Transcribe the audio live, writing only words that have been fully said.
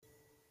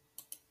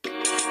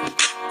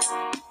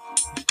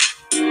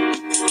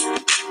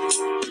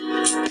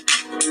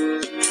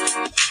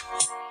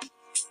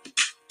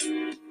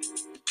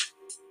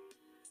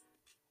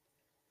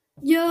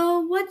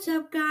What's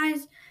up,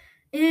 guys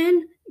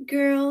and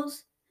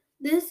girls?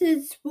 This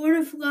is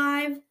Sportif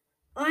Live.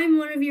 I'm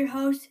one of your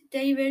hosts,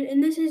 David,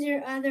 and this is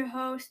your other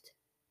host,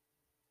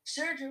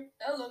 Sergio.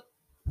 Hello.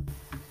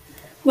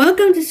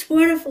 Welcome to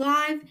Sportif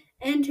Live,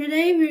 and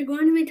today we're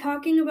going to be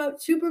talking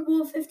about Super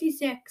Bowl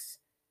 56.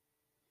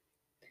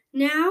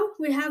 Now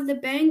we have the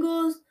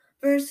Bengals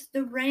versus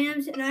the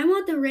Rams, and I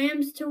want the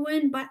Rams to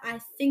win, but I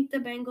think the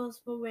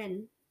Bengals will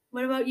win.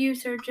 What about you,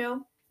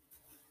 Sergio?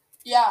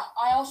 Yeah,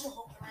 I also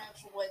hope the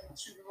Rams will win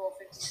Super Bowl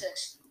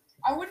 56.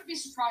 I wouldn't be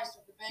surprised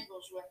if the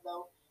Bengals win,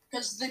 though,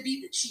 because they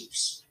beat the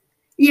Chiefs.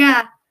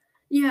 Yeah.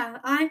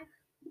 I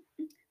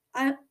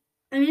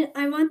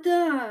want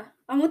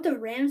the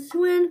Rams to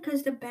win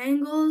because the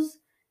Bengals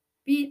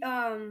beat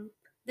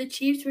the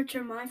Chiefs, which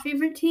are my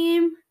favorite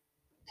team.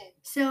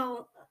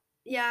 So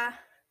yeah,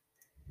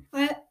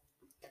 I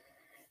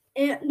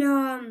think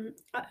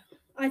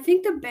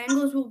the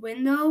Bengals will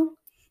win though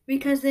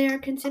because they are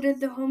considered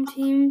the home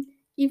team,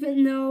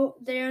 even though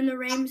they're in the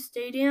Rams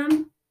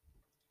stadium.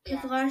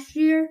 Because last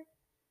year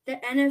the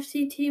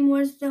NFC team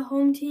was the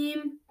home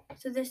team,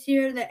 so this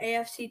year the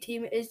AFC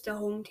team is the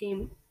home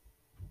team.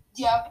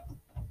 Yeah,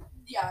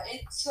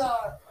 it's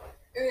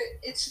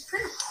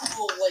pretty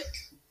cool. Like,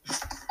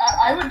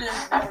 I would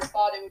have never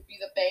thought it would be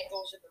the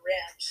Bengals and the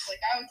Rams. Like,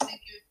 I would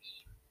think it would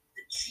be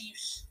the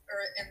Chiefs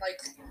and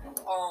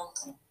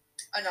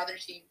another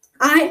team.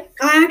 I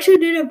actually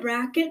did a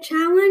bracket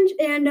challenge,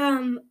 and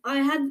I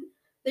had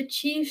the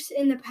Chiefs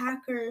and the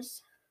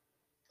Packers.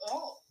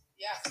 Oh,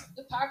 yeah,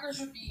 the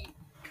Packers would be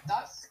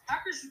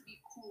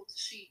cool to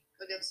see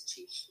against the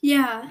Chiefs.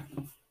 Yeah,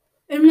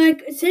 and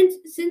like since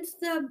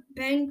the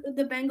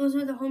Bengals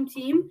are the home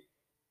team,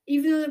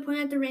 even though they're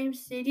playing at the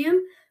Rams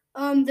stadium,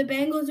 the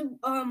Bengals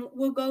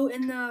will go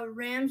in the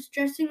Rams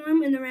dressing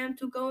room, and the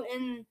Rams will go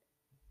in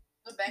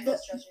the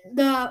Bengals dressing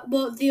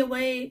room. The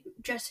away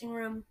dressing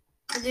room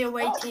for the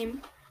away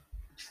team.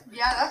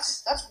 Yeah,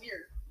 that's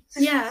weird.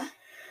 Yeah.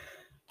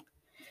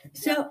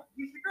 So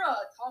you hear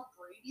Tom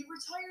Brady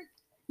retired?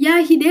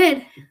 Yeah, he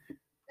did.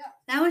 Yeah.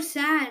 That was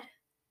sad.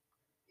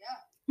 Yeah.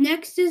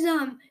 Next is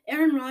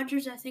Aaron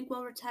Rodgers, I think,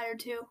 will retire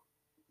too.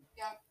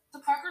 Yeah. The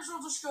Packers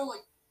will just go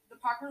the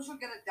Packers will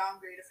get a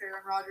downgrade if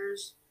Aaron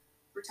Rodgers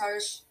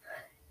retires.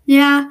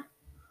 Yeah.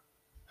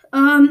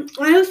 I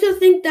also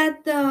think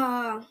that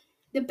the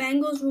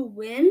Bengals will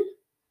win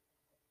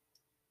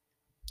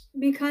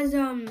because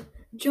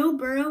Joe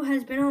Burrow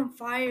has been on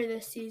fire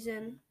this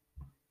season.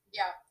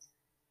 Yeah.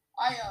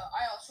 I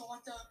also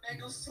want the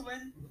Bengals to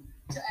win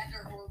to end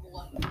their horrible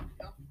luck.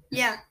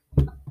 Yeah.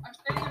 I'm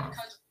saying it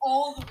because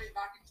all the way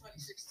back in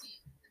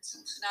 2016 in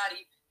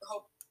Cincinnati, the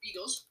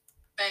Bengals,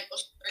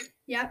 right?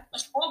 Yep. A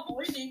small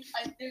boy named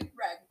I think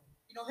Greg.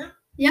 You know him?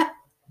 Yep.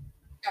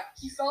 Yeah.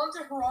 He fell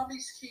into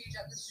Harambe's cage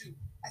at the zoo.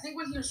 I think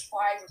when he was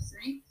 5 or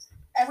 3.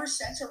 Ever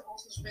since, our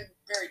world has been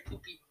very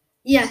poopy.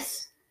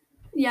 Yes.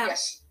 Yeah.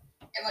 Yes.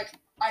 And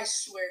I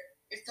swear,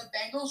 if the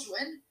Bengals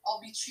win,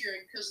 I'll be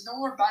cheering because no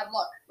more bad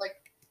luck.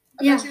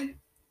 As soon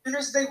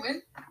as they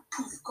win,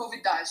 poof,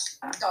 COVID dies.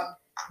 Done.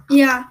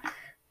 Yeah.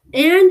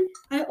 And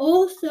I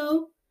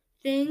also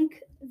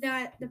think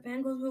that the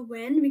Bengals will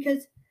win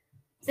because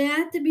they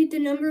have to beat the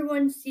number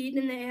 1 seed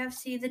in the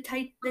AFC, the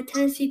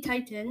Tennessee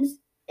Titans,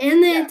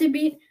 and they have to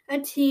beat a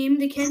team,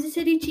 the Kansas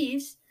City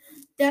Chiefs,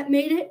 that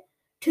made it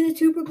to the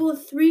Super Bowl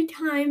 3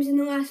 times in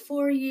the last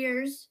 4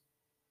 years,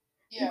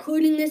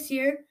 including this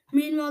year.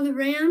 Meanwhile, the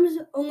Rams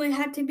only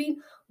had to beat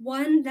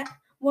one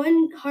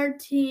hard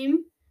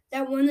team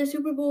that won the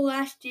Super Bowl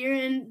last year,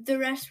 and the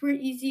rest were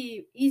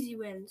easy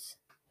wins.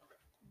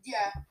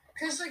 Yeah,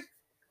 because I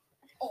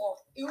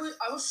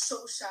was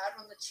so sad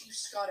when the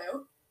Chiefs got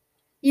out.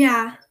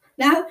 Yeah,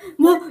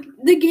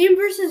 the game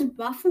versus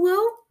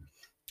Buffalo,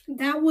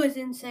 that was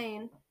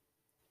insane.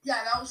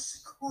 Yeah, that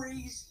was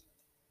crazy.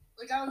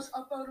 I was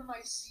up out of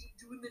my seat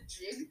doing the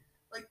jig.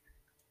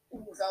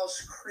 That was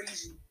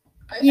crazy.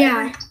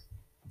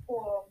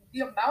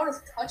 The amount of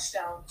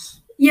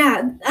touchdowns.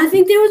 Yeah, I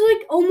think there was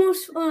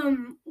almost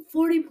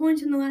 40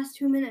 points in the last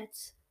 2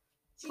 minutes,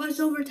 plus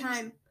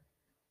overtime.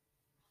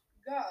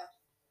 God,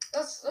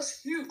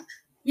 that's huge.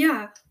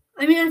 Yeah,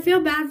 I mean, I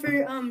feel bad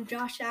for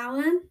Josh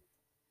Allen.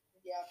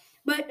 Yeah.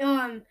 But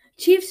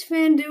Chiefs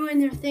fan doing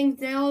their thing.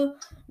 They all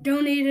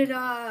donated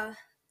 $13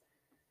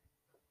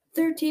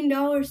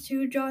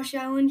 to Josh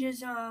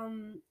Allen's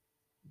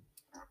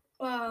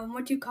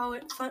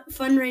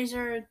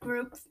fundraiser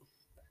group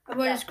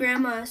about his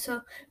grandma.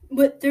 So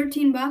with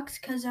 $13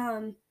 because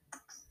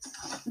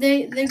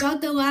they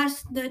got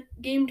the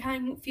game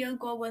time field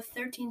goal with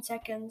 13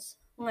 seconds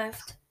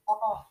left.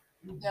 Oh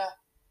yeah.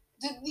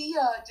 Did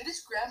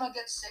his grandma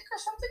get sick or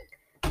something?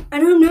 I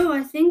don't know.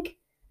 I think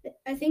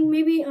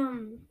maybe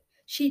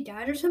she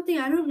died or something.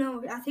 I don't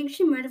know. I think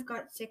she might have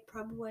got sick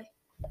probably.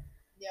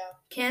 Yeah.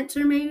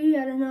 Cancer maybe.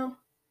 I don't know.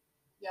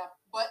 Yeah,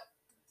 but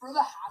for the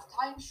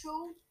halftime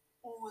show,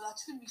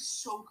 that's gonna be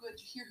so good.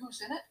 Do you hear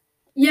who's in it?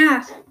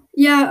 Yeah.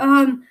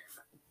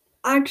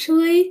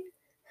 Actually,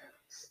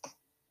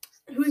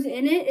 who's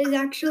in it is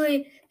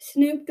actually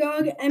Snoop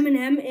Dogg,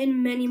 Eminem,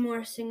 and many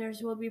more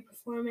singers will be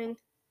performing.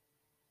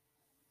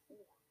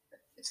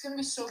 It's gonna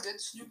be so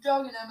good. Snoop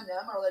Dogg and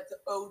Eminem are like the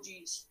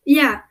OGs.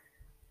 Yeah,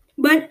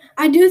 but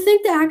I do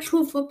think the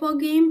actual football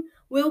game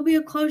will be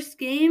a close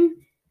game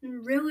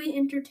and really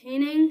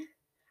entertaining.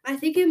 I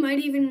think it might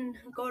even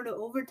go to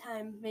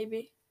overtime,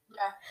 maybe.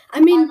 Yeah.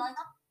 I mean, I might have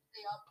to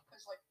stay up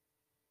because like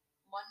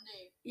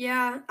Monday.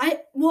 yeah,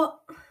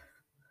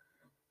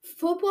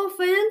 football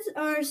fans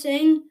are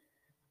saying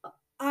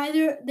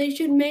either they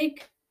should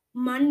make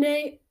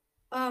Monday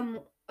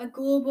a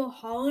global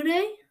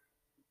holiday,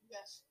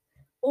 Yes.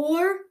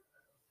 or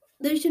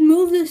they should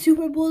move the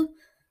Super Bowl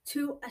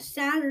to a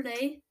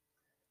Saturday.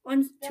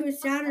 To a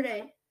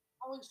Saturday.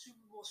 Probably Super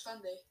Bowl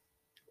Sunday.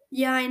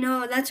 Yeah, I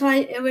know. That's why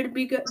it would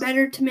be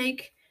better to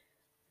make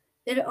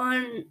it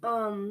on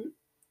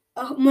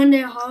a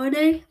Monday a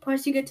holiday.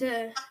 Plus, you get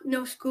to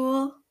no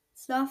school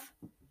stuff.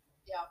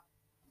 Yeah.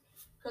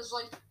 Cause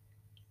like,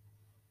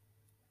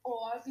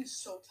 I'd be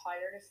so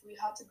tired if we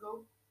had to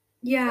go.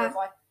 Yeah.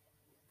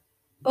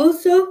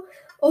 Also,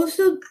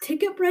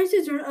 ticket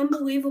prices are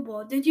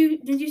unbelievable. Did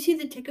you see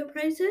the ticket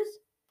prices?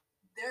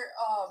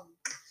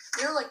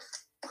 They're like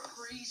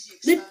crazy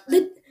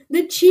expensive.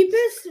 The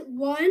cheapest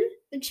one,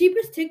 the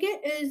cheapest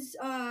ticket is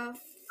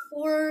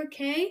 $4,000.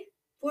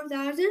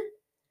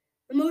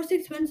 The most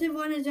expensive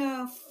one is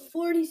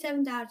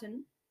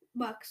 $47,000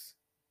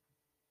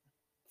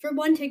 for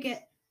one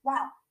ticket.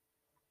 Wow.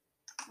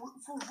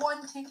 For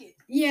one ticket.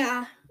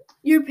 Yeah,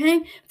 you're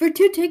paying for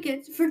two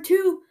tickets. For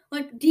two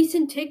like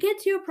decent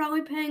tickets, you're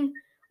probably paying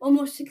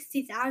almost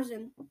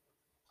 $60,000.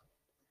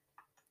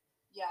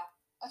 Yeah,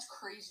 that's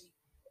crazy.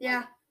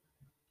 Yeah.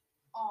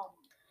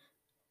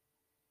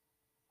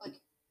 Like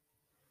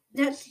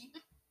that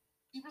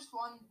cheapest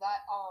one that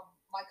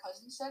my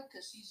cousin said,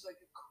 because he's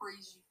like a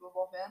crazy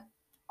football fan.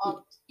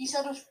 He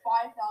said it was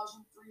 $5,300,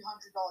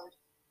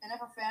 and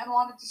if a fan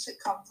wanted to sit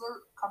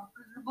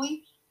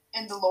comfortably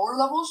in the lower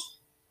levels,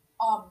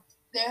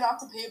 they'd have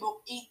to pay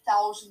about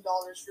 $8,000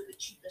 for the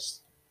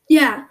cheapest.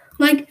 Yeah,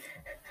 like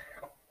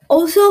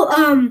also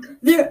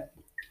they're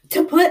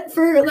to put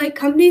for like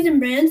companies and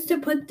brands to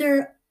put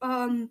their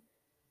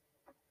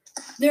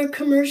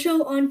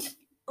commercial on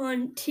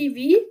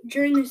TV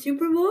during the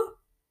Super Bowl.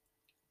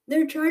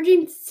 They're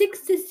charging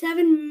 $6 to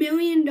 $7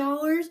 million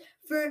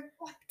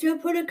to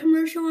put a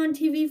commercial on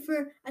TV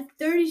for a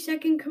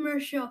 30-second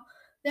commercial.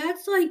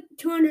 That's like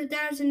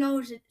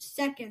 $200,000 a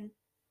second.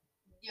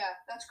 Yeah,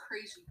 that's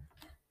crazy.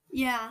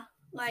 Yeah,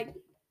 like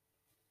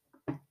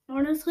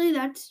honestly,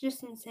 that's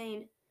just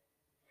insane.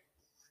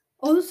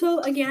 Also,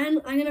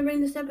 again, I'm gonna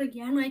bring this up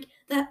again. Like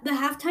the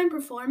halftime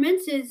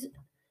performance it's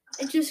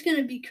just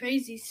gonna be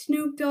crazy.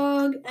 Snoop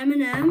Dogg,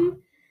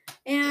 Eminem,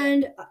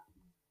 and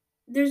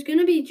there's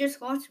gonna be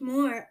just lots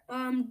more.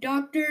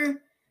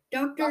 Dr.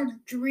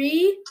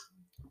 Dre,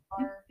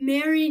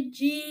 Mary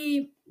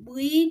J.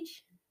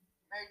 Blige.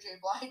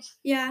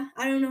 Yeah,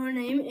 I don't know her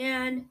name,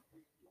 and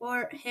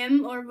or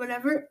him or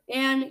whatever,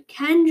 and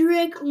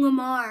Kendrick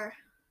Lamar.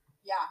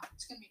 Yeah,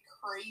 it's gonna be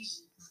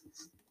crazy.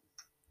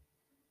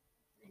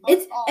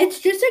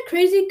 It's just a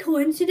crazy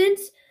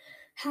coincidence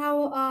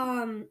how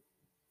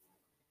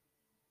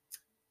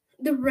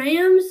the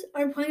Rams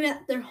are playing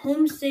at their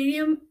home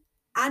stadium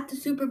at the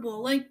Super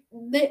Bowl. Like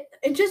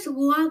it just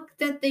luck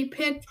that they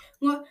picked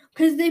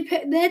because they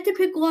had to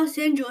pick Los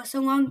Angeles a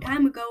long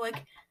time ago,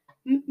 like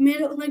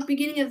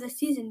beginning of the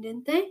season,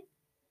 didn't they?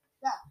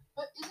 Yeah,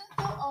 but isn't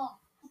the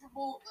Super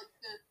Bowl like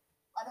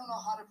I don't know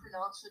how to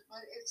pronounce it,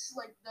 but it's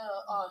like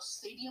the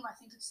stadium. I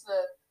think it's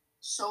the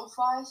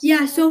SoFi Stadium.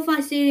 Yeah,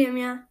 SoFi Stadium,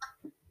 yeah.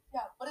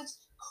 Yeah, but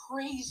it's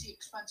crazy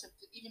expensive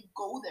to even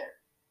go there.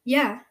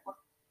 Yeah.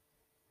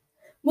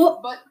 Well,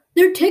 but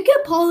their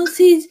ticket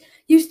policies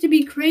used to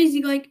be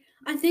crazy. Like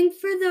I think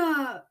for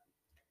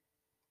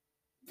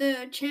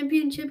the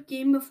championship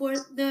game before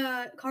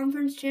the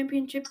conference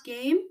championship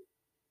game,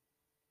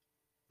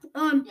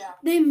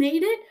 they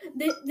made it.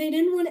 They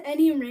didn't want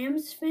any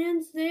Rams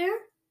fans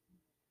there.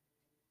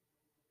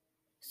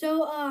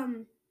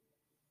 So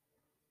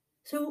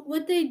so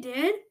what they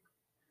did,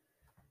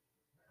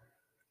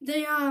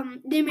 they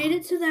made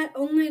it so that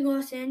only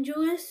Los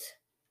Angeles,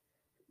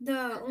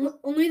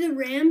 only the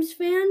Rams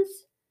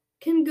fans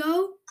can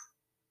go.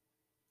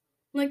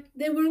 Like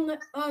they wouldn't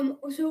let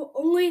so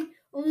only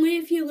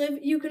if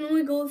you can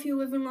only go if you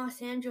live in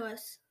Los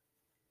Angeles.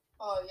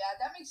 Oh yeah,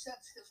 that makes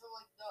sense because of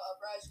like the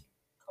rising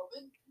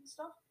COVID and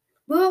stuff.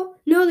 Well,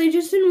 no, they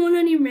just didn't want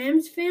any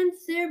Rams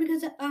fans there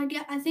because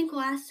I think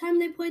last time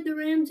they played the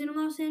Rams in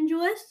Los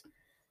Angeles,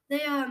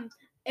 they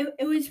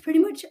it was pretty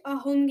much a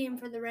home game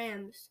for the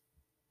Rams.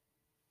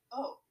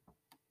 Oh.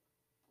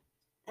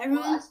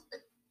 Everyone.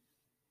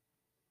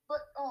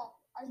 Well,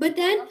 but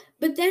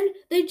then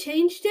they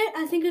changed it.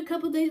 I think a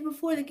couple days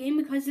before the game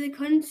because they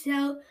couldn't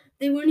sell.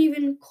 They weren't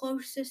even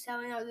close to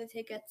selling out the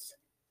tickets.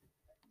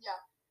 Yeah,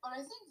 but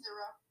I think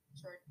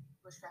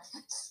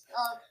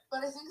but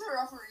I think the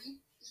referee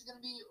is going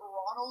to be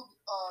Ronald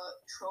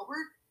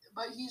Trobert,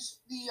 but he's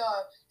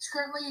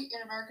currently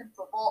an American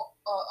football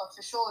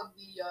official in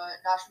the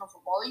National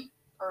Football League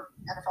or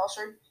NFL,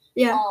 sorry.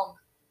 Yeah.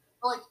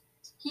 Like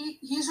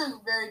he's a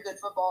very good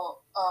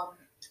football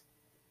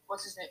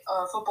what's his name?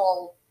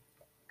 Football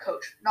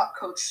coach, not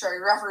coach. Sorry,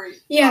 referee.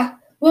 Yeah.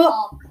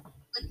 Well,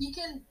 like he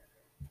can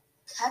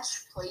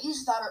catch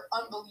plays that are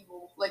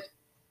unbelievable. Like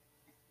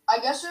I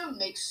guess it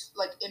makes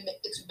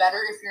it's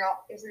better if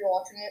you're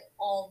watching it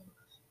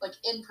like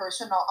in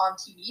person, not on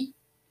TV.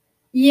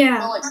 Yeah.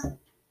 But like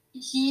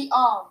he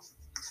I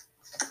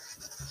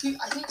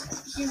think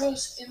he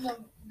was in the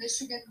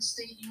Michigan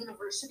State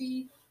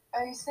University,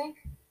 I think.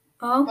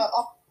 Oh. But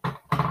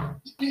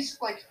he's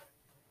like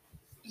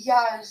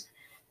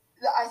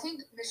I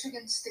think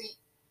Michigan State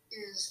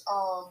is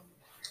I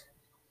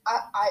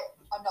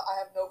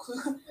have no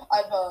clue.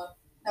 I've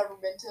never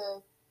been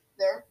to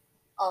there.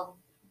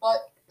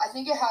 But I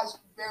think it has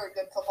very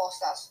good football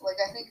stats. Like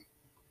I think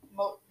a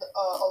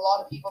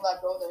lot of people that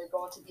go there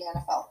go into the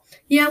NFL.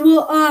 Yeah,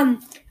 well,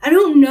 I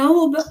don't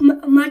know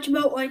much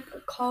about like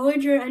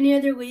college or any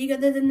other league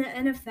other than the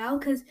NFL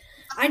because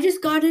I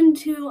just got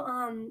into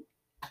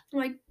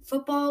like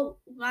football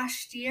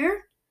last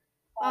year.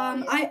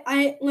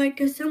 I like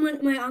cause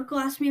my uncle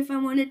asked me if I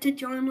wanted to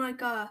join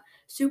like a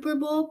Super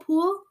Bowl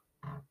pool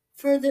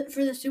for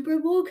the Super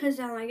Bowl because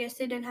I guess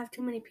they didn't have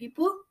too many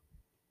people,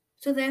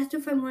 so they asked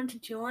if I wanted to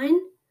join.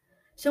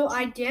 So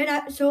I did.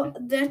 So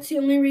that's the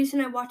only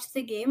reason I watched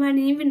the game. I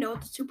didn't even know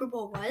what the Super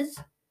Bowl was.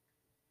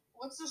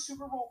 What's the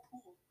Super Bowl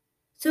pool?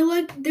 So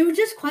like there were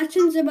just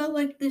questions about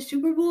like the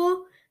Super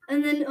Bowl,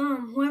 and then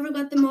whoever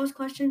got the most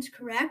questions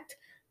correct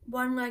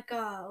won like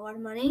a lot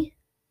of money.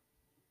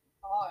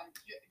 Are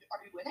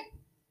you winning?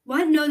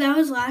 What? No, that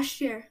was last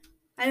year.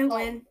 I didn't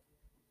win.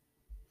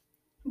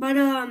 But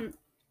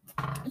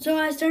so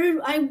I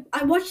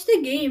watched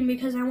the game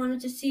because I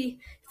wanted to see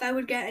if I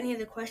would get any of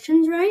the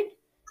questions right,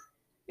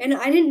 and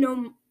I didn't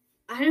know.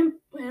 I don't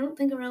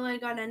think I really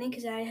got any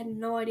because I had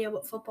no idea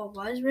what football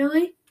was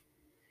really.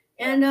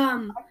 And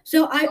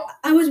so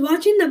I was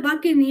watching the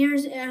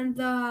Buccaneers and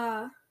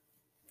the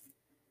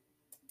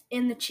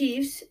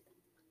Chiefs,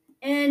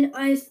 and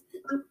I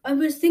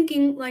was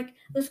thinking like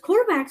those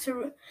quarterbacks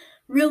are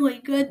really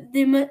good.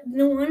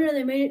 No wonder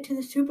they made it to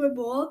the Super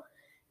Bowl,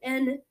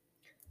 and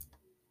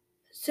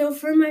so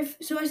I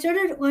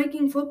started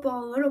liking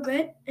football a little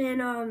bit,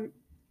 and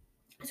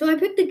so I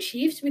picked the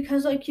Chiefs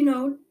because like it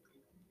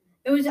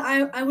was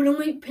I would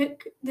only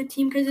pick the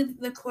team because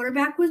the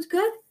quarterback was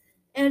good,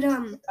 and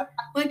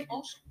like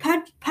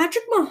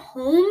Patrick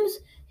Mahomes.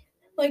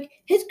 Like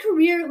his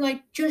career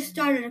like just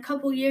started a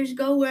couple years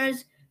ago,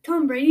 whereas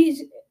Tom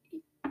Brady's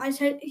I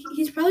said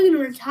he's probably going to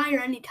retire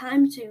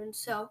anytime soon.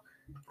 So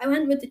I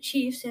went with the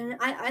Chiefs, and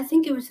I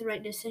think it was the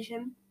right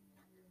decision.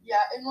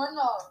 Yeah, and when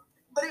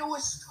but it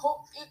was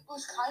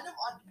kind of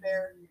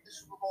unfair the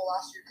Super Bowl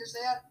last year because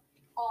they had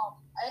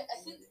I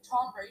think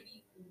Tom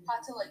Brady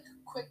had to like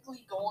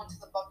quickly go onto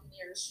the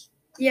Buccaneers.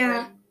 Yeah.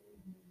 Right?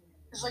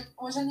 Because like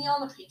wasn't he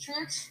on the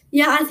Patriots?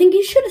 Yeah, I think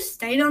he should have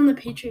stayed on the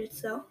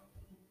Patriots though.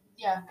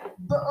 Yeah,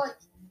 but like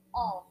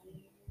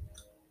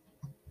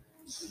and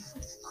is his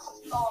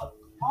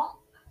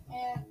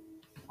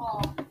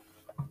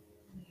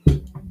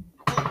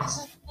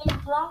name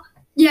Gronk?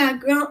 Yeah,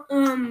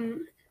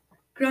 Gronk.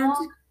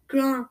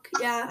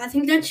 Yeah, I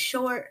think that's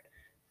short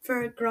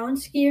for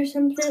Gronsky or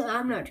something.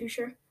 I'm not too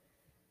sure.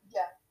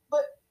 Yeah,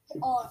 but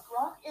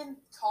Gronk and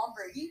Tom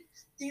Brady,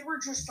 they were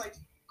just like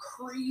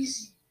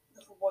crazy in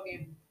the football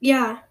game.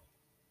 Yeah.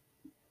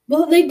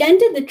 Well, they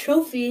dented the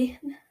trophy.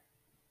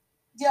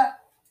 Yeah,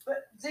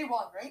 but they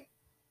won, right?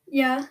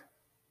 Yeah.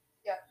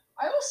 Yeah,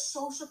 I was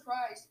so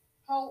surprised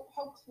how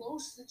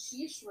close the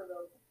Chiefs were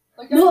though.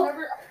 Like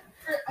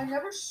I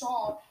never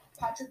saw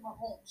Patrick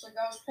Mahomes. Like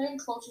I was paying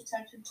close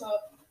attention to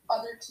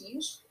other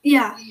teams.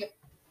 Yeah. Like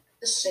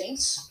the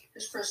Saints,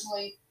 because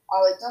personally I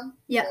like them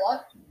a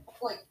lot.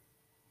 Like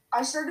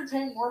I started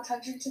paying more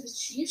attention to the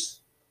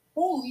Chiefs.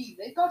 Holy,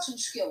 they've got some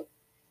skill.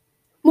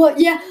 Well,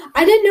 yeah,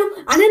 I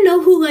didn't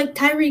know who like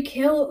Tyreek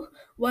Hill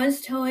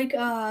was till like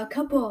a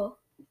couple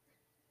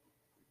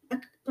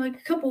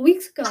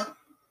weeks ago.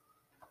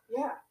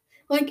 Yeah.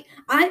 Like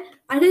I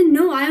didn't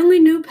know. I only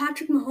knew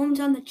Patrick Mahomes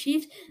on the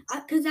Chiefs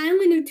because I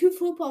only knew two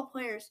football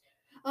players.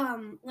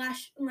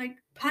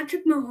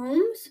 Patrick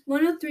Mahomes,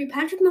 103.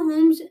 Patrick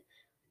Mahomes,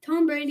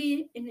 Tom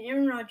Brady, and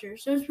Aaron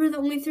Rodgers. Those were the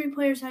only three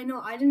players I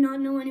know. I did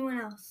not know anyone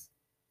else.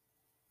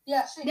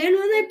 Yeah. Same. Then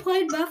when they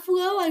played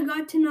Buffalo, I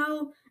got to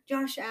know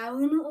Josh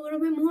Allen a little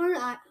bit more.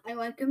 I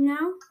like him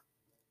now.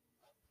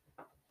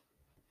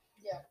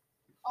 Yeah,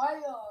 I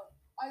love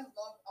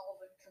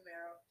Alvin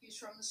Kamara. He's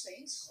from the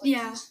Saints. Like,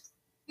 yeah,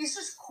 he's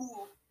just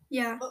cool.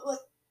 Yeah. But like,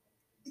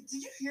 did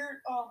you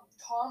hear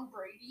Tom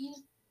Brady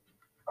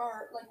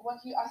or like when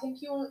he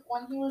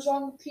was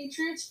on the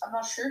Patriots? I'm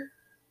not sure,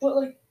 but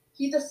like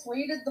he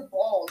deflated the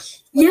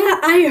balls. Like, yeah,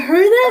 I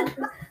heard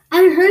that.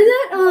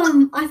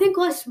 I think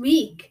last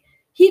week.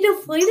 He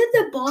deflated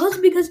the balls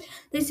because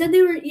they said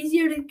they were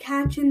easier to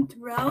catch and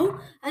throw,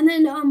 and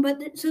then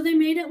so they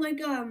made it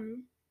like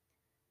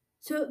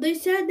so they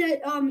said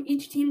that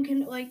each team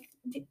can like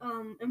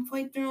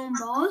inflate their own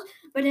balls,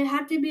 but it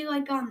had to be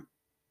like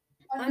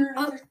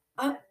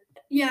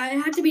yeah,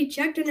 it had to be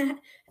checked, and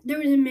there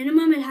was a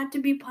minimum it had to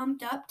be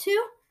pumped up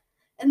to,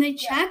 and they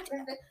checked.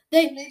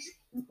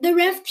 The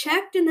ref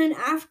checked, and then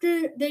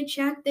after they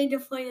checked, they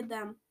deflated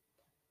them.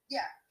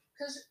 Yeah,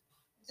 because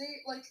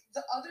they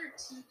the other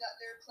team that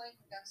they're playing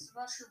against.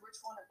 I'm not sure which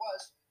one it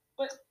was,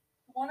 but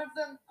one of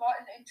them got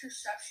an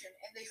interception,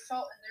 and they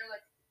felt, and they're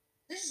like,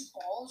 "This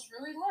ball is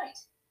really light."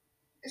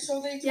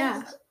 So they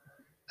told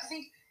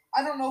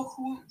I don't know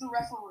who the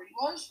referee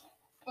was,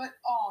 but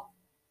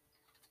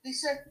they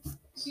said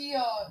he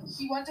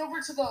went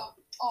over to the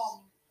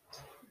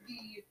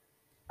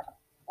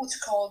what's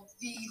it called,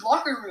 the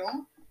locker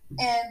room,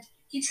 and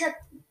he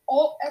checked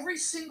every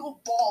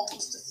single ball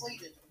was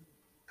deflated.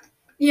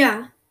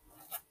 Yeah.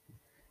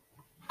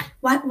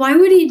 Why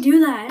would he do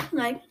that?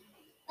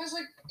 Because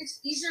it's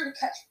easier to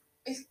catch.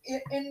 I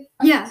think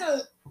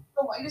the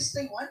lightest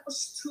they went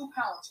was 2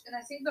 pounds, and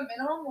I think the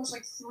minimum was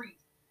 3.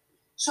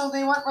 So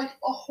they went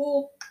a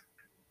whole.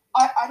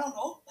 I don't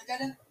know. I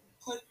didn't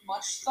put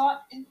much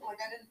thought in. I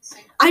didn't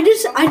think. I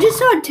just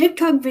saw a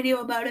TikTok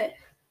video about it.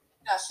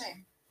 Yeah,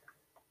 same.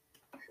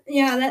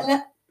 Yeah,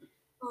 that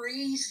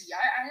crazy.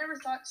 I never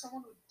thought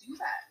someone would do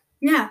that.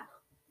 Yeah,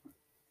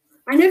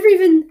 I never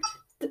even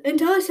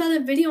until I saw the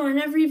video. I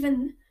never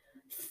even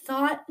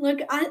thought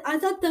I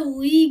thought the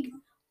league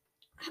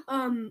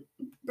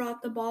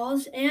brought the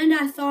balls, and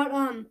I thought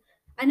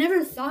I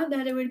never thought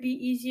that it would be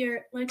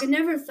easier. I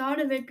never thought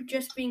of it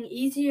just being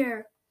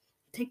easier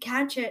to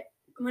catch it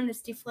when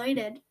it's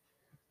deflated.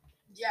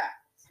 Yeah.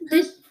 I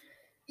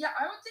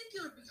would think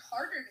it would be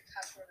harder to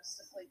catch when it's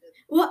deflated.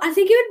 Well, I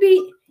think it would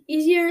be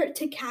easier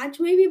to catch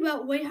maybe,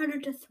 but way harder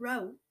to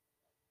throw.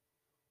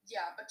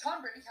 Yeah, but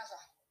Tom Brady has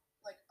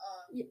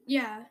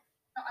yeah.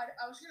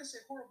 I was gonna say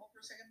horrible for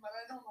a second, but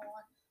I don't know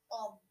why.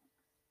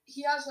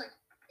 He has a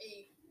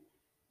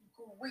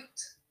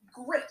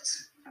great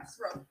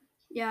throw.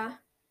 Yeah.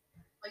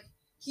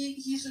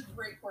 He's a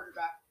great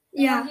quarterback.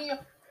 And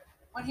yeah.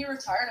 When he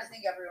retired, I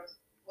think everyone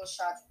was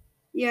sad.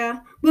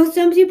 Yeah. Well,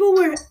 some people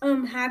were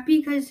happy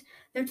because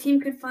their team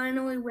could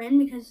finally win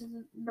because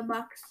the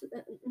Bucs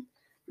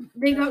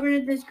they got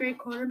rid of this great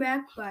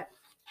quarterback, but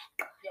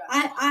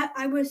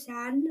I was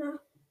sad.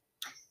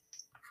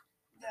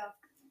 Yeah.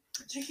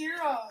 Did you hear?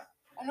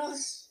 I know this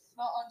is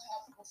not on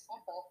topic of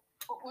football,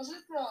 but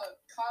wasn't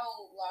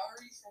Kyle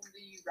Lowry from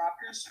the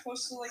Raptors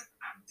supposed to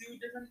do a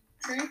different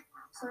trade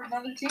for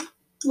another team?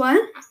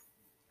 What?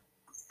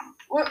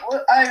 What?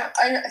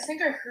 I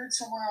think I heard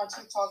somewhere on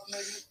TikTok.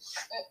 Maybe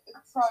it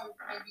probably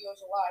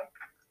was a lie.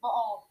 But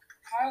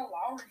Kyle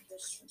Lowry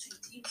was switching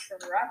teams for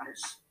the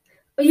Raptors.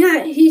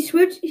 Yeah, he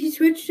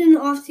switched in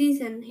the off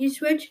season. He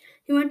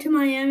went to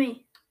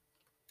Miami.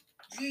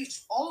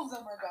 Jeez, all of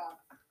them are gone.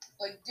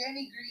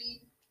 Danny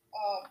Green,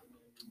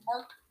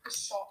 Mark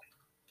Gasol,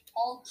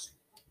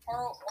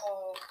 Carl.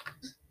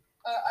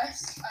 I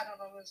don't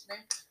know his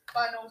name, but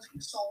I know it's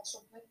Gasol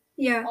something.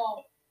 Yeah.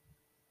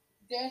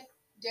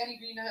 Danny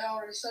Green, I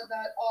already said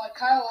that.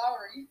 Kyle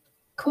Lowry.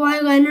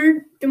 Kawhi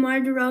Leonard, DeMar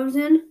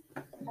DeRozan.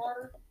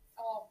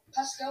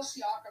 Pascal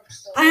Siakam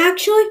still.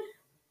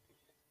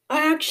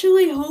 I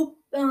actually hope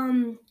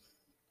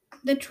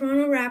the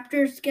Toronto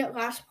Raptors get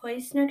last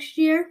place next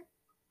year.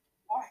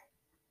 Why?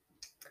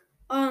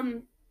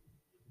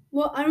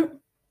 Well, I don't.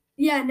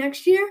 Yeah,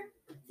 next year,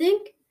 I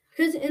think,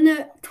 because in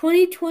the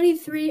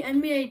 2023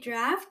 NBA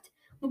draft,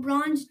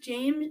 LeBron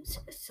James'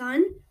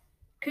 son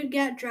could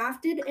get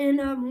drafted, and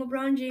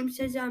LeBron James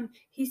says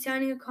he's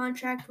signing a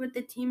contract with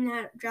the team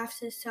that drafts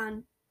his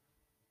son.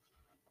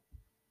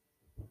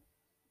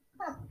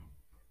 Huh.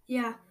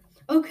 Yeah.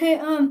 Okay.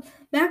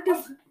 Back.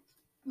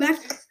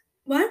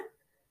 What?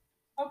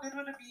 How good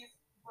would it be if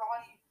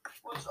Bronny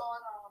was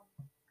on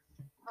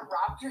the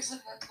Raptors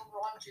and then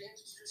LeBron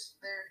James was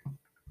just there?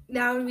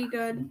 That would be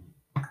good.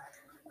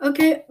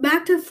 Okay,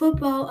 back to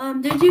football.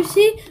 Did you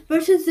see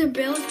versus the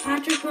Bills,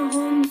 Patrick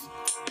Mahomes'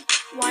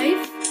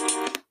 wife?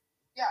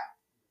 Yeah.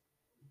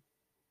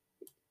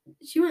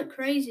 She went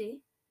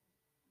crazy.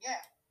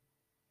 Yeah.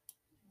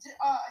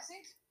 I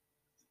think.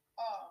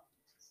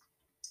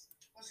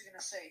 What was I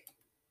gonna say?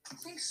 I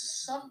think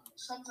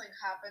something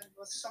happened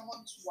with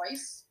someone's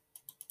wife.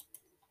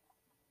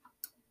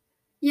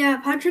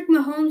 Yeah, Patrick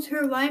Mahomes,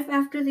 her wife,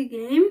 after the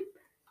game.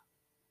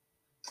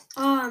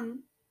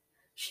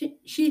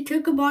 She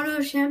took a bottle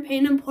of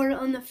champagne and poured it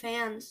on the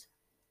fans.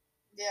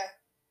 Yeah.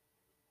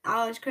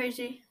 Oh, it's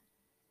crazy.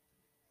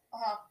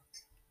 I'm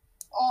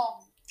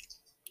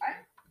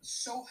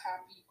so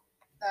happy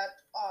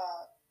that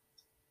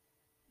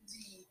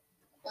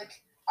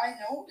I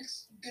know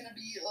it's gonna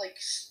be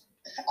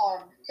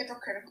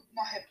hypocritical,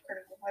 not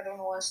hypocritical. I don't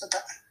know why I said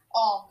that.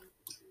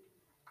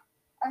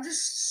 I'm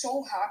just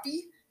so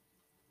happy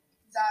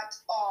that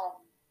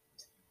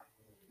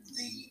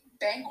the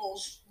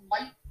Bengals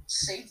might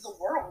save the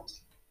world.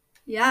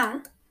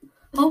 Yeah.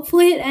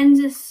 Hopefully it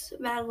ends this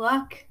bad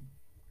luck.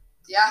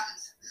 Yeah.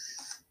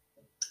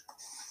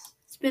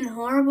 It's been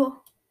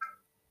horrible.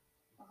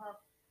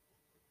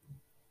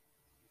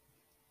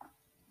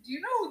 Do you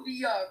know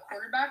the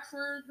quarterback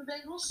for the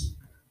Bengals?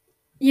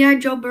 Yeah,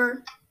 Joe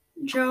Burrow.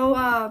 Joe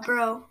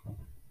Burrow?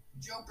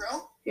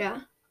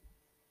 Yeah.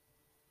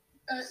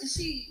 Is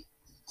he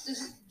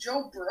Is it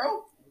Joe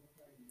Burrow?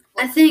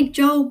 I think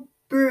Joe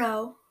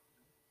Burrow.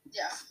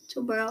 Yeah.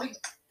 Joe Burrow.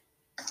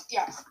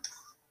 Yeah.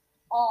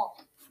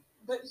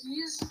 But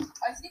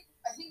I think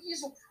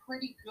he's a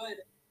pretty good.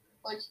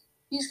 Like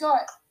he's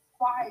got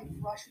 5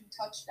 rushing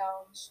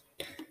touchdowns.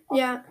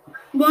 Yeah.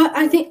 Well,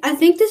 I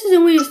think this is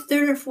only his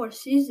 3rd or 4th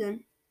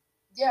season.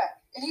 Yeah,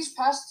 and he's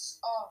passed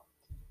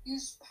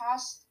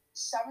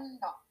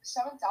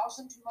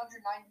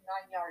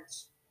 7,299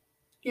 yards.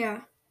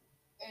 Yeah.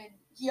 And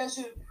he has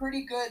a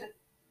pretty good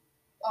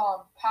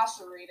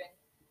passer rating.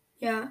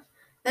 Yeah.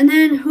 And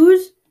then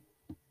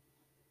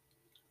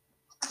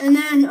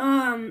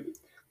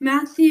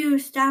Matthew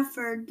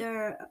Stafford,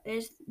 there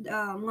is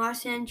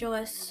Los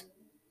Angeles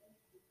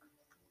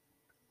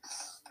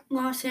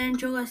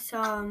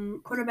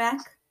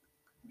quarterback.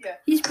 Yeah.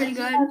 He's pretty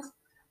good.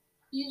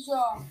 He's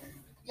really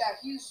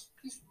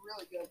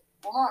good.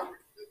 Well, not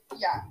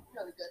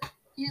really good.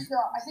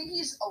 I think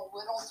he's a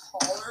little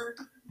taller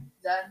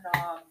than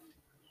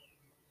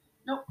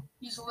nope,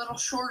 he's a little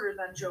shorter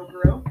than Joe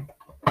Burrow.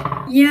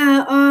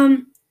 Yeah,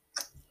 I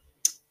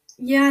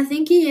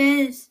think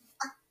he is.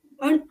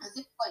 I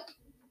think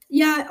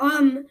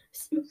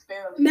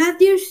barely.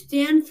 Matthew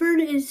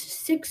Stanford is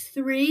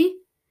 6'3",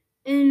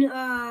 and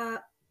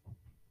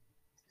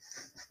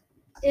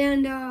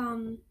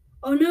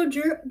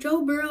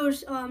Joe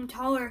Burrow's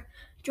taller.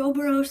 Joe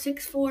Burrow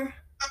 6'4".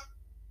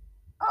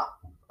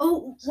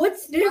 Oh,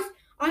 what's this?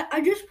 I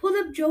just pulled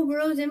up Joe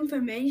Burrow's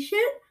information.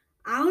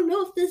 I don't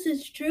know if this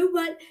is true,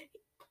 but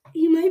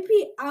he might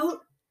be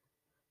out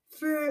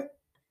for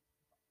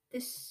the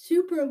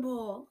Super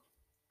Bowl.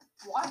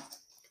 What?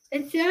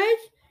 It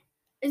says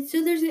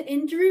there's an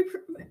injury.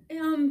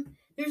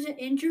 There's an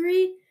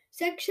injury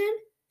section.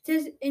 It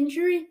says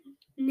injury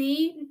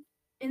knee,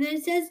 and then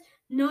it says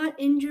not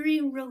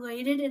injury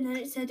related, and then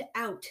it said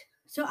out.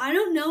 So I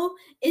don't know.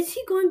 Is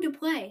he going to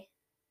play?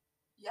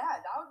 Yeah,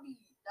 that'd be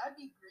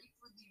great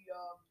for the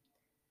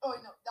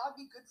that'd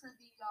be good for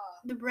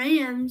the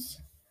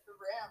Rams. The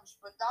Rams,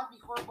 but that'd be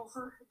horrible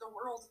for the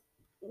world.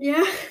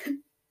 Yeah.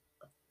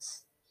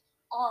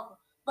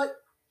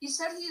 But he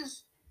said he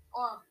was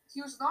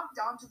knocked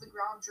down to the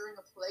ground during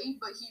a play,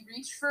 but he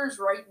reached for his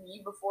right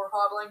knee before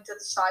hobbling to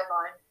the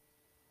sideline.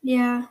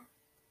 Yeah.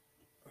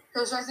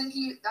 Because I think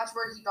that's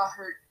where he got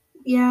hurt.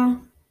 Yeah.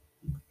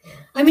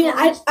 I mean,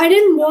 I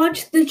didn't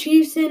watch the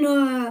Chiefs and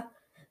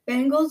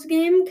Bengals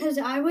game because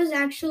I was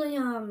actually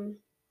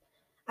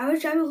I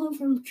was driving home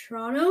from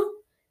Toronto.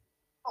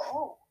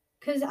 Oh.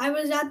 Because I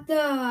was at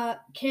the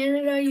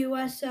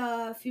Canada-US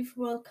FIFA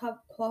World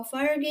Cup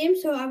qualifier game,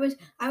 so I was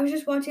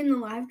just watching the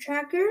live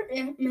tracker,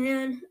 and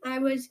man, I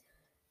was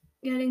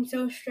getting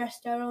so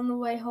stressed out on the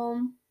way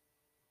home.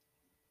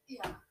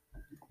 Yeah.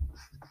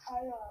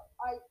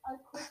 I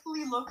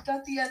quickly looked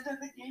at the end of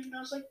the game and I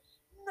was like,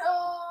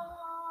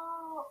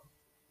 no.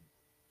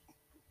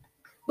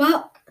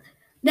 Well,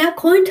 that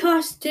coin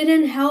toss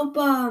didn't help.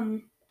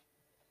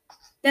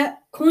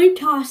 That coin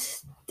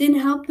toss didn't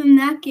help them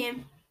that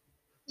game.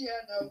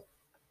 Yeah,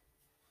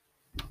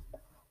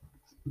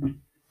 no.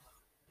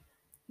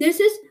 This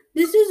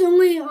is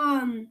only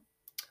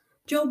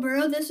Joe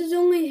Burrow. This is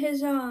only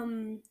his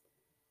 2nd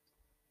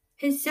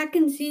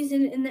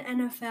season in the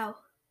NFL.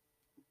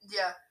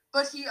 Yeah,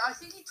 but I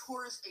think he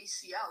tore his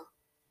ACL.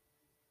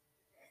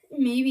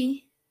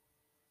 Maybe.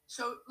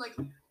 So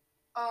in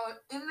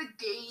the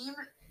game,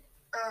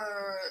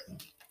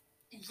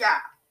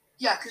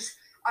 because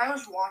I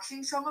was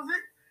watching some of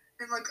it,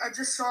 and I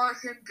just saw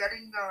him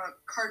getting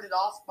carted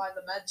off by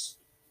the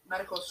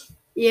medicals.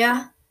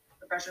 Yeah.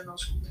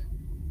 Professionals.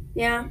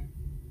 Yeah.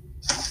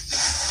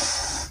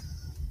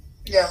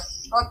 Yeah,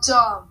 but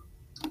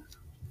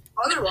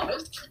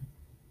otherwise,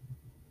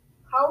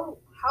 how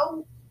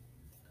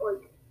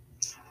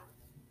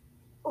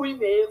we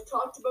may have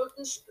talked about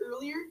this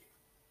earlier,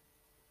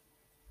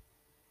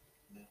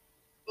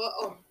 but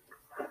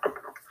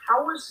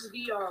how was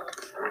the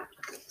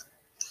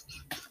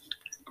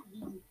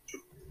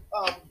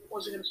what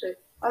was I gonna say?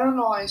 I don't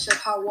know why I said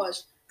how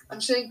was.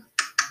 I'm saying,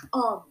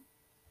 how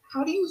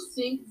do you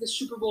think the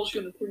Super Bowl is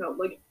gonna turn out?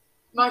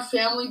 My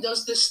family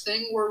does this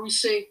thing where we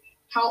say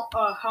how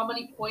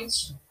many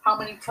points, how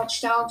many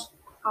touchdowns,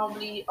 how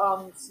many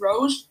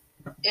throws,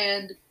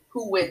 and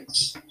who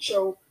wins.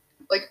 So,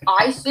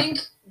 I think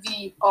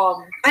the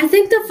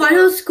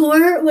final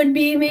score would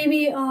be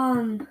maybe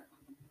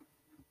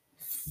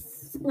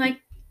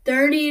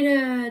 30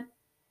 to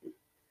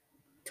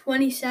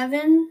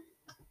 27.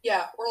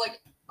 Yeah, or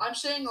I'm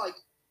saying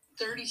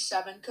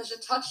 37 because a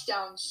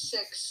touchdown's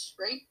 6,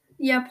 right?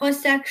 Yeah,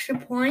 plus the extra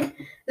point.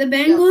 The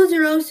Bengals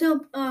are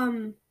also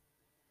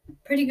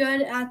pretty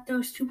good at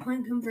those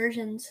 2-point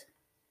conversions.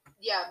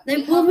 Yeah,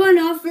 they pulled one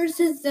off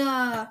versus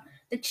the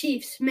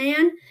Chiefs.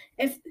 Man,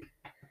 if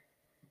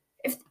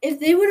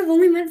they would have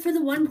only went for the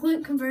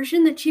 1-point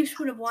conversion, the Chiefs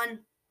would have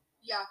won.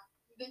 Yeah,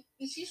 the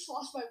Chiefs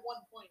lost by 1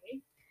 point, eh?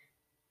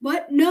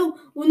 What? No,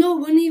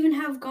 wouldn't even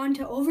have gone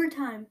to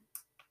overtime.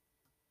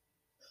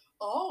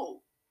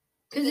 Oh.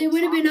 Because they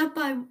would have been up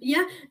by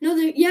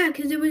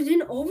because it was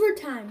in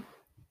overtime.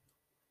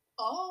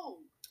 Oh.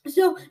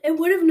 So it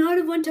would have not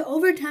have went to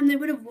overtime. They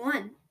would have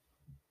won.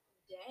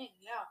 Dang,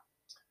 yeah.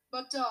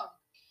 But the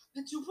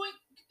 2-point,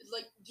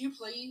 like, do you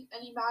play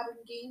any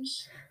Madden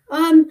games?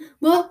 I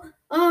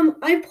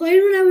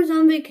played when I was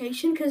on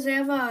vacation because they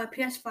have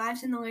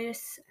PS5s and the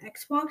latest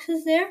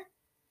Xboxes there.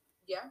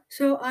 Yeah.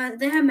 So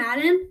they have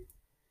Madden,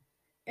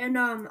 and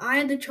I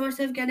had the choice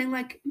of getting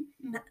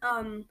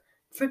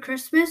for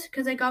Christmas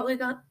because I got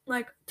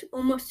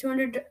almost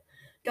 $200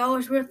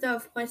 worth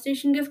of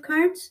PlayStation gift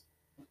cards.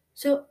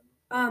 So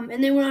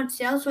and they were on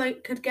sale, so I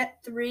could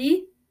get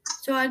 3.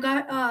 So I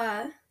got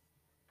a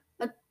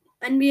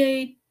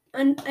NBA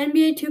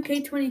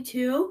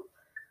 2K22.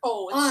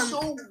 Oh, it's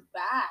so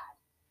bad.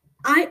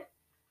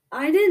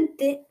 I didn't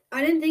think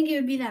it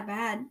would be that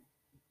bad.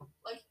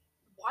 Like,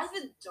 why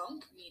the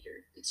dunk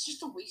meter? It's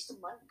just a waste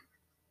of money.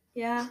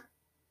 Yeah.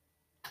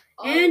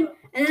 And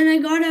then I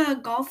got a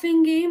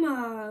golfing game,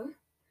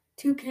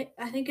 2K.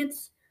 I think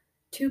it's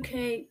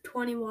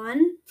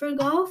 2K21 for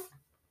golf.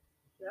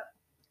 Yeah.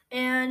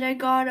 And I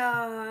got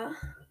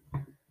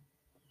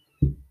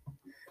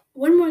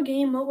one more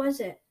game. What was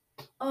it?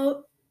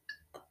 Oh,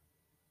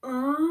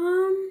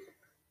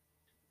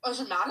 Was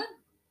it Madden?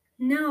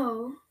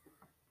 no.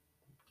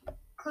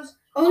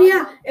 Oh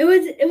yeah, it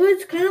was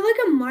kind of like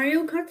a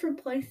Mario Kart for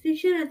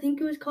PlayStation. I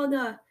think it was called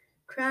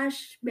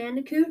Crash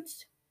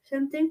Bandicoots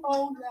something.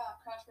 Oh yeah,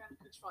 Crash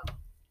Bandicoot's fun.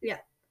 Yeah.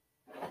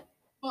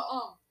 But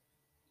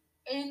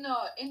in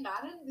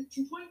Madden, the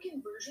 2-point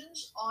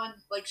conversions on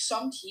like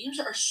some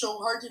teams are so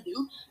hard to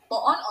do, but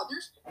on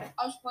others,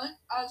 I was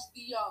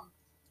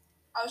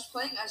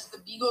playing as the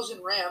Beagles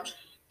and Rams,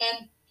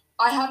 and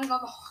I had it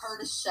on the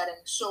hardest setting.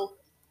 So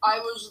I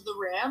was the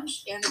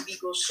Rams and the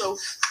Beagles. So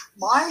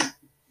my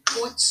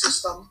point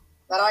system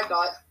that I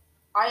got,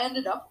 I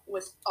ended up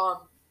with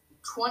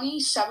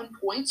 27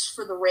 points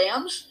for the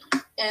Rams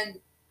and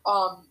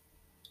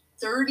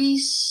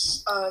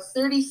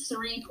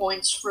 33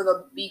 points for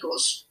the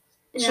Beagles.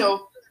 Yeah.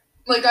 So,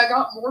 like, I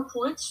got more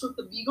points with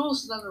the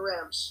Beagles than the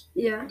Rams.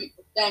 Yeah.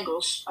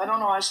 Bengals. I don't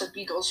know why I said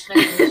Beagles.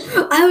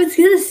 Bengals. I was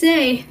going to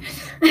say.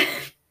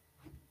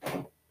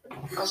 I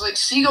was like,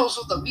 Seagulls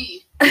with a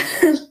B.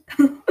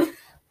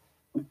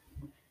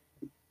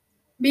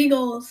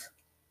 Beagles.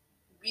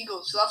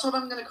 Beagles. So that's what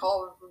I'm going to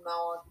call them from now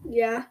on.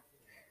 Yeah.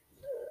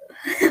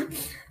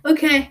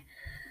 Okay.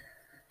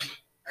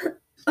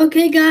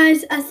 Okay,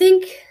 guys. I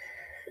think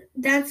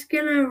that's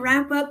going to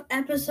wrap up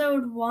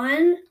episode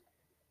 1.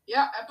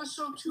 Yeah,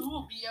 episode 2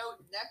 will be out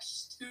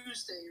next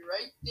Tuesday,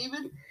 right,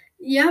 David?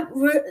 Yep.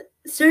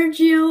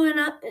 Sergio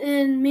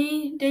and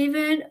me,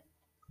 David,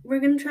 we're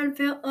going to try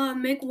to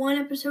make 1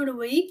 episode a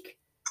week.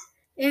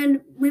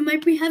 And we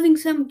might be having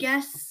some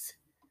guests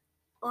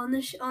on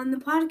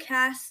the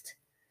podcast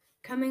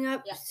coming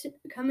up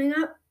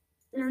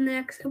in the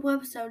next couple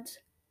episodes.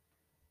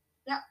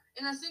 Yeah,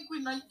 and I think we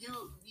might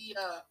do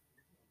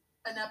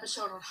an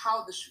episode on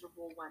how the Super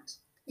Bowl went.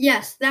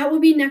 Yes, that will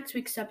be next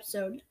week's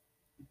episode.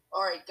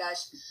 All right,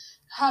 guys.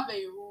 Have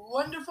a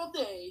wonderful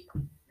day.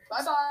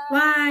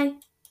 Bye-bye.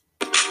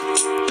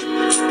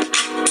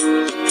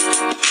 Bye.